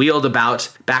 they wheeled about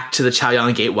back to the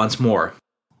Chaoyang Gate once more,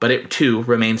 but it too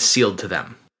remained sealed to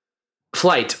them.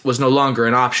 Flight was no longer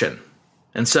an option,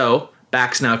 and so,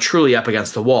 backs now truly up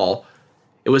against the wall,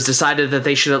 it was decided that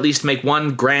they should at least make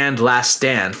one grand last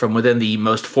stand from within the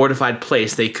most fortified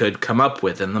place they could come up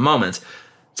with in the moment,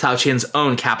 Cao Qin's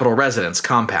own capital residence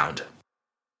compound.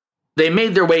 They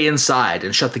made their way inside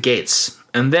and shut the gates,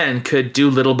 and then could do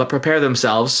little but prepare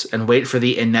themselves and wait for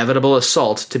the inevitable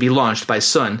assault to be launched by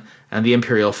Sun and the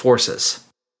imperial forces.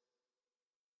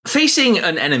 Facing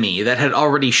an enemy that had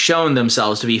already shown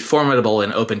themselves to be formidable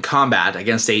in open combat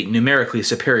against a numerically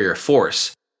superior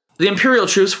force, the imperial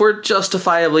troops were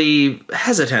justifiably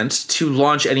hesitant to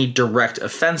launch any direct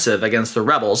offensive against the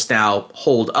rebels now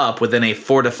holed up within a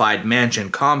fortified mansion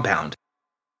compound.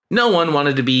 No one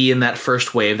wanted to be in that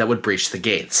first wave that would breach the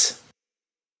gates.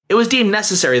 It was deemed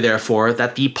necessary, therefore,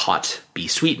 that the pot be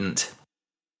sweetened.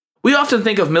 We often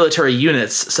think of military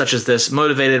units such as this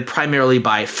motivated primarily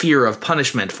by fear of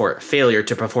punishment for failure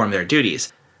to perform their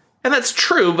duties. And that's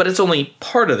true, but it's only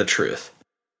part of the truth.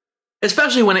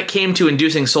 Especially when it came to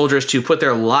inducing soldiers to put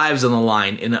their lives on the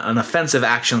line in an offensive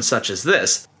action such as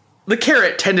this, the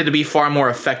carrot tended to be far more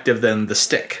effective than the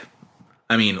stick.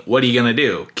 I mean, what are you going to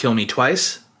do? Kill me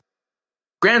twice?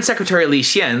 Grand Secretary Li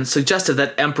Xian suggested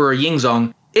that Emperor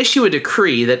Yingzong issue a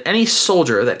decree that any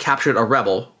soldier that captured a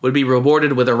rebel would be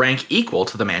rewarded with a rank equal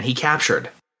to the man he captured.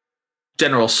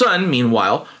 General Sun,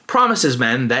 meanwhile, promised his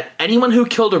men that anyone who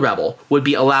killed a rebel would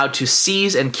be allowed to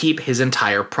seize and keep his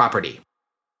entire property.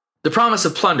 The promise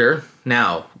of plunder,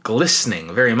 now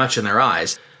glistening very much in their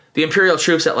eyes, the imperial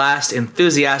troops at last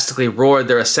enthusiastically roared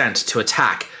their assent to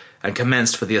attack and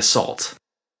commenced with the assault.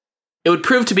 It would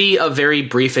prove to be a very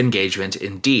brief engagement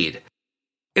indeed.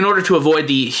 In order to avoid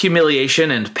the humiliation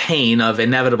and pain of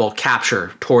inevitable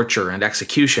capture, torture, and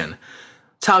execution,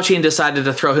 Cao Qin decided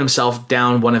to throw himself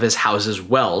down one of his house's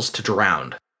wells to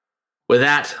drown. With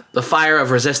that, the fire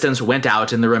of resistance went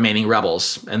out in the remaining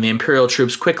rebels, and the imperial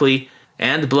troops quickly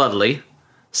and bloodily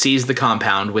seized the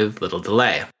compound with little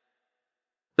delay.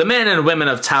 The men and women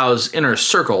of Cao's inner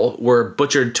circle were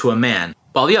butchered to a man,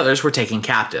 while the others were taken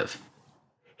captive.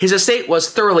 His estate was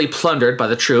thoroughly plundered by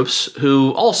the troops,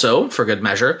 who also, for good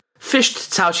measure, fished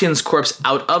Cao Qin's corpse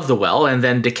out of the well and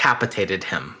then decapitated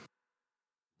him.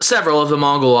 Several of the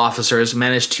Mongol officers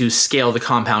managed to scale the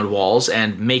compound walls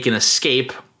and make an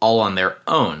escape all on their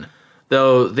own,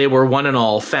 though they were one and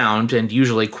all found, and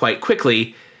usually quite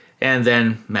quickly, and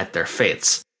then met their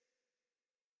fates.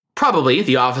 Probably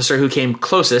the officer who came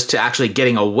closest to actually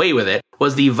getting away with it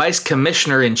was the Vice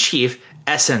Commissioner-in-Chief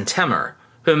Essen Temur,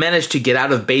 who managed to get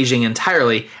out of Beijing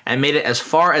entirely and made it as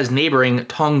far as neighboring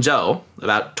Tongzhou,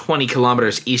 about 20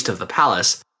 kilometers east of the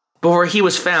palace, before he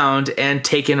was found and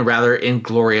taken rather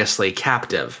ingloriously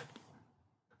captive.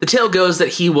 The tale goes that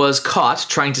he was caught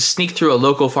trying to sneak through a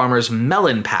local farmer's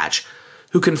melon patch,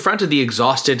 who confronted the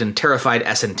exhausted and terrified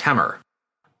Essen Temur,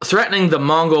 threatening the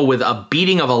Mongol with a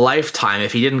beating of a lifetime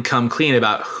if he didn't come clean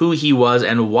about who he was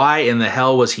and why in the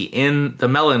hell was he in the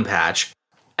melon patch.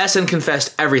 Essen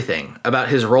confessed everything about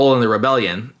his role in the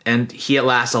rebellion, and he at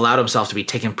last allowed himself to be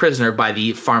taken prisoner by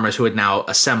the farmers who had now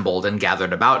assembled and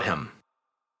gathered about him.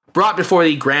 Brought before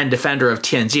the Grand Defender of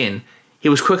Tianjin, he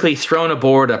was quickly thrown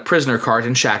aboard a prisoner cart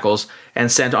in shackles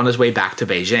and sent on his way back to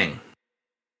Beijing.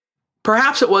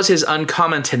 Perhaps it was his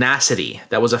uncommon tenacity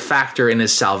that was a factor in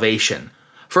his salvation,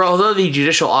 for although the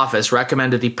judicial office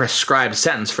recommended the prescribed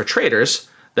sentence for traitors,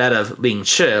 that of ling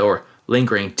chi, or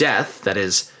lingering death, that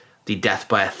is, the death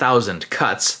by 1,000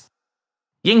 cuts,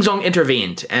 Yingzong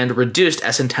intervened and reduced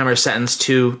Essen Temur's sentence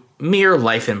to mere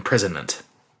life imprisonment.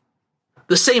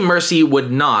 The same mercy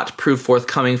would not prove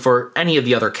forthcoming for any of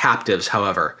the other captives,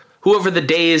 however, who over the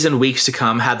days and weeks to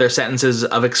come had their sentences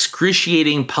of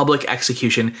excruciating public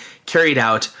execution carried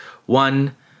out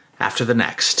one after the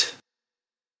next.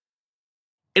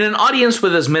 In an audience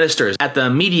with his ministers at the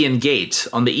Median Gate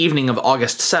on the evening of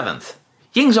August 7th,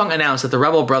 Yingzong announced that the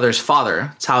rebel brothers'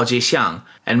 father, Cao Jixiang,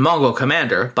 and Mongol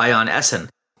commander, Bayan Essen,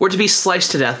 were to be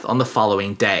sliced to death on the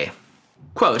following day.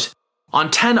 Quote, "On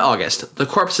 10 August, the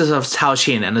corpses of Cao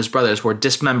Qin and his brothers were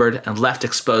dismembered and left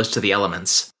exposed to the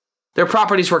elements. Their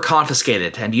properties were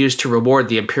confiscated and used to reward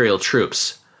the imperial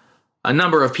troops. A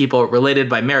number of people related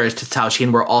by marriage to Cao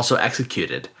Qin were also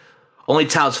executed. Only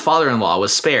Cao's father-in-law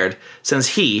was spared, since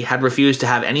he had refused to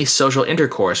have any social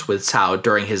intercourse with Cao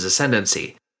during his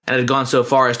ascendancy, and had gone so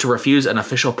far as to refuse an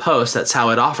official post that Cao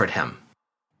had offered him."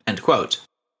 End quote.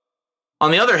 On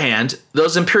the other hand,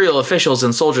 those imperial officials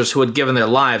and soldiers who had given their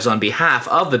lives on behalf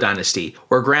of the dynasty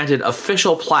were granted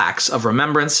official plaques of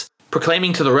remembrance,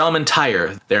 proclaiming to the realm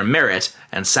entire their merit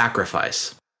and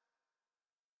sacrifice.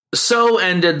 So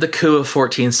ended the coup of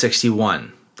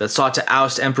 1461, that sought to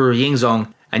oust Emperor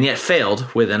Yingzong and yet failed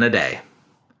within a day.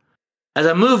 As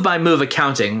a move-by-move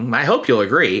accounting, I hope you'll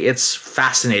agree, it's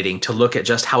fascinating to look at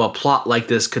just how a plot like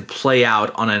this could play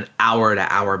out on an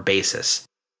hour-to-hour basis.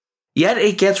 Yet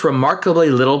it gets remarkably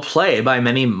little play by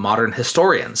many modern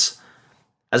historians.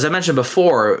 As I mentioned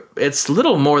before, it's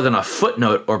little more than a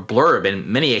footnote or blurb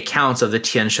in many accounts of the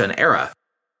Tian Shan era.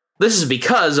 This is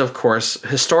because, of course,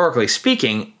 historically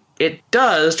speaking, it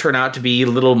does turn out to be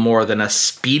little more than a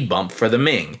speed bump for the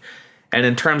Ming, and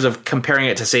in terms of comparing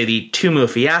it to, say, the Tumu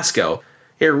fiasco,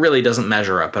 it really doesn't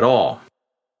measure up at all.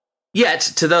 Yet,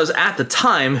 to those at the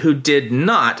time who did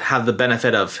not have the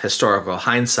benefit of historical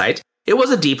hindsight, it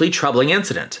was a deeply troubling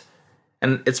incident,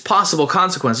 and its possible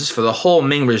consequences for the whole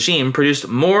Ming regime produced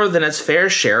more than its fair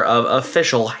share of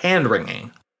official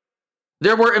hand-wringing.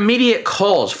 There were immediate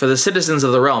calls for the citizens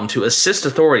of the realm to assist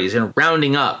authorities in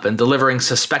rounding up and delivering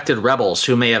suspected rebels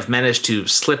who may have managed to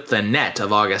slip the net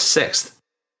of August 6th.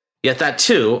 Yet that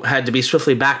too had to be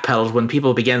swiftly backpedaled when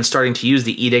people began starting to use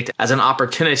the edict as an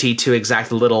opportunity to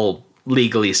exact a little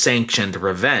legally sanctioned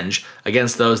revenge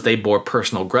against those they bore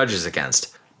personal grudges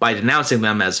against, by denouncing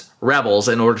them as rebels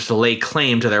in order to lay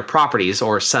claim to their properties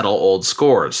or settle old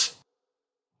scores.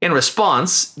 In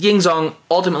response, Yingzong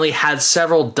ultimately had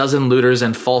several dozen looters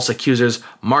and false accusers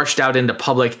marched out into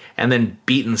public and then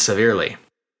beaten severely.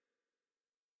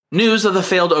 News of the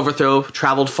failed overthrow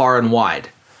traveled far and wide,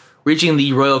 reaching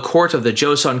the royal court of the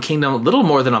Joseon Kingdom little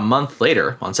more than a month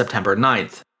later, on September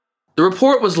 9th. The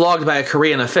report was logged by a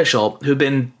Korean official who'd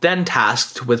been then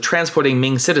tasked with transporting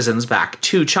Ming citizens back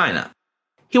to China.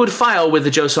 He would file with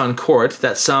the Joseon court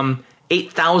that some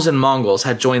 8,000 Mongols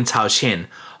had joined Cao Qin,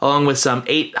 along with some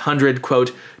 800,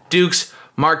 quote, dukes,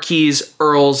 marquises,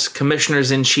 earls,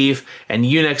 commissioners-in-chief, and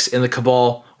eunuchs in the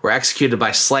cabal were executed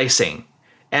by slicing,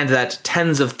 and that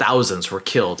tens of thousands were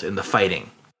killed in the fighting.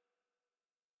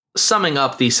 Summing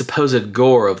up the supposed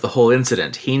gore of the whole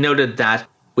incident, he noted that,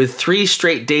 with 3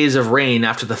 straight days of rain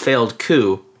after the failed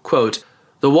coup, quote,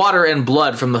 the water and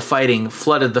blood from the fighting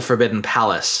flooded the Forbidden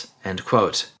Palace, end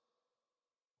quote.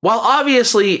 While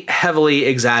obviously heavily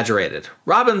exaggerated,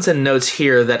 Robinson notes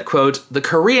here that, quote, the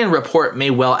Korean report may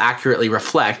well accurately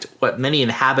reflect what many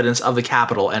inhabitants of the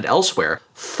capital and elsewhere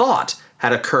thought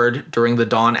had occurred during the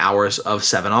dawn hours of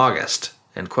 7 August,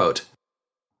 end quote.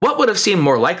 What would have seemed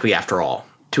more likely, after all,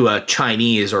 to a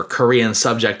Chinese or Korean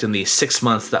subject in the 6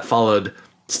 months that followed,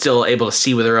 still able to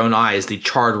see with their own eyes the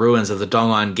charred ruins of the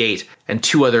Dong'an Gate and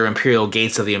 2 other imperial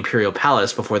gates of the imperial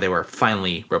palace before they were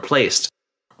finally replaced?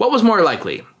 What was more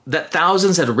likely? That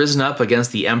thousands had risen up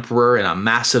against the emperor in a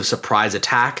massive surprise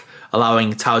attack,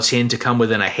 allowing Cao Qin to come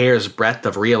within a hair's breadth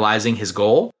of realizing his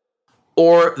goal?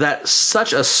 Or that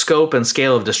such a scope and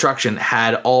scale of destruction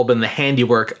had all been the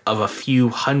handiwork of a few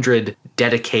hundred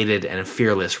dedicated and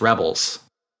fearless rebels?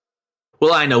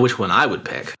 Well, I know which one I would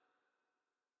pick.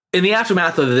 In the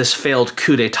aftermath of this failed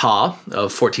coup d'etat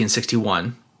of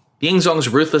 1461, Yingzong's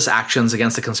ruthless actions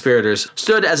against the conspirators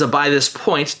stood as a, by this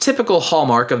point, typical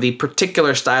hallmark of the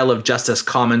particular style of justice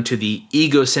common to the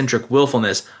egocentric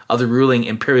willfulness of the ruling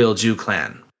imperial Zhou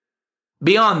clan.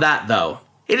 Beyond that, though,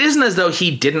 it isn't as though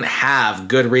he didn't have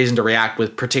good reason to react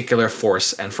with particular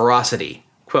force and ferocity.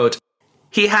 Quote,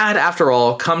 he had, after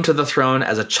all, come to the throne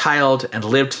as a child and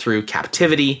lived through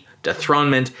captivity,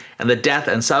 dethronement, and the death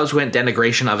and subsequent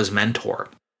denigration of his mentor.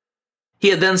 He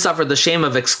had then suffered the shame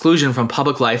of exclusion from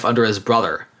public life under his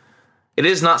brother. It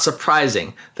is not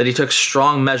surprising that he took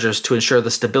strong measures to ensure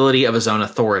the stability of his own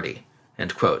authority.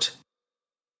 End quote.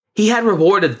 He had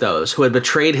rewarded those who had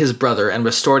betrayed his brother and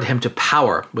restored him to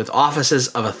power with offices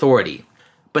of authority,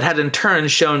 but had in turn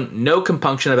shown no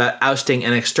compunction about ousting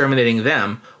and exterminating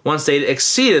them once they'd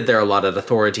exceeded their allotted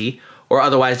authority or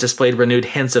otherwise displayed renewed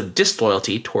hints of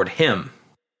disloyalty toward him.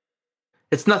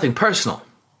 It's nothing personal.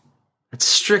 It's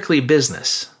strictly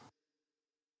business.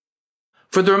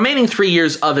 For the remaining 3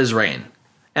 years of his reign,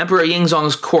 Emperor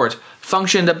Yingzong's court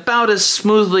functioned about as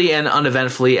smoothly and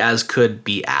uneventfully as could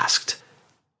be asked.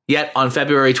 Yet on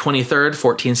February 23,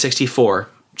 1464,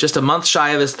 just a month shy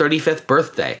of his 35th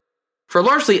birthday, for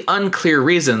largely unclear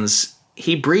reasons,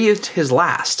 he breathed his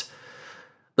last,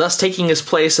 thus taking his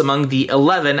place among the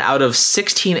 11 out of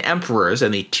 16 emperors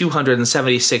in the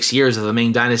 276 years of the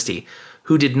Ming dynasty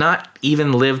who did not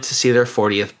even live to see their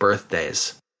 40th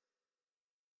birthdays.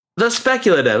 Though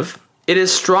speculative, it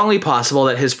is strongly possible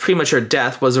that his premature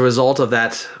death was a result of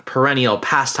that perennial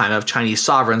pastime of Chinese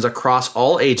sovereigns across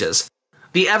all ages,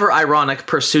 the ever-ironic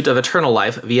pursuit of eternal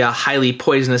life via highly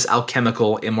poisonous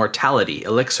alchemical immortality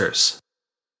elixirs.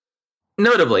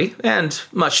 Notably, and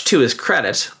much to his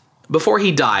credit, before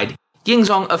he died,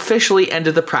 Yingzong officially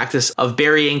ended the practice of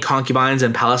burying concubines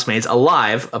and palace maids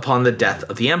alive upon the death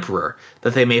of the emperor,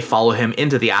 that they may follow him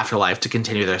into the afterlife to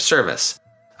continue their service,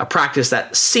 a practice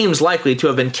that seems likely to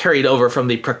have been carried over from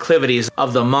the proclivities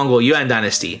of the Mongol Yuan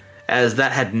dynasty, as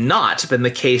that had not been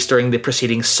the case during the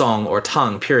preceding Song or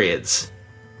Tang periods.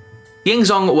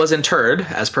 Yingzong was interred,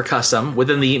 as per custom,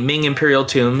 within the Ming imperial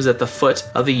tombs at the foot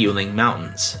of the Yuling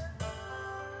Mountains.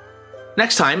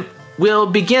 Next time, we'll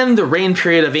begin the reign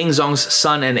period of Yingzong's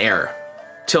son and heir,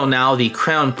 till now the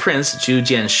Crown Prince Zhu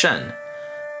Jianshen.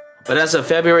 But as of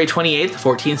February 28,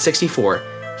 1464,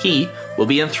 he will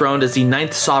be enthroned as the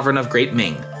 9th sovereign of Great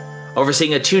Ming,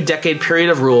 overseeing a 2-decade period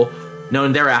of rule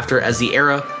known thereafter as the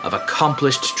Era of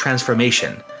Accomplished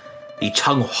Transformation, the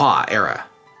Changhua Era.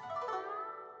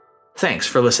 Thanks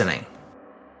for listening.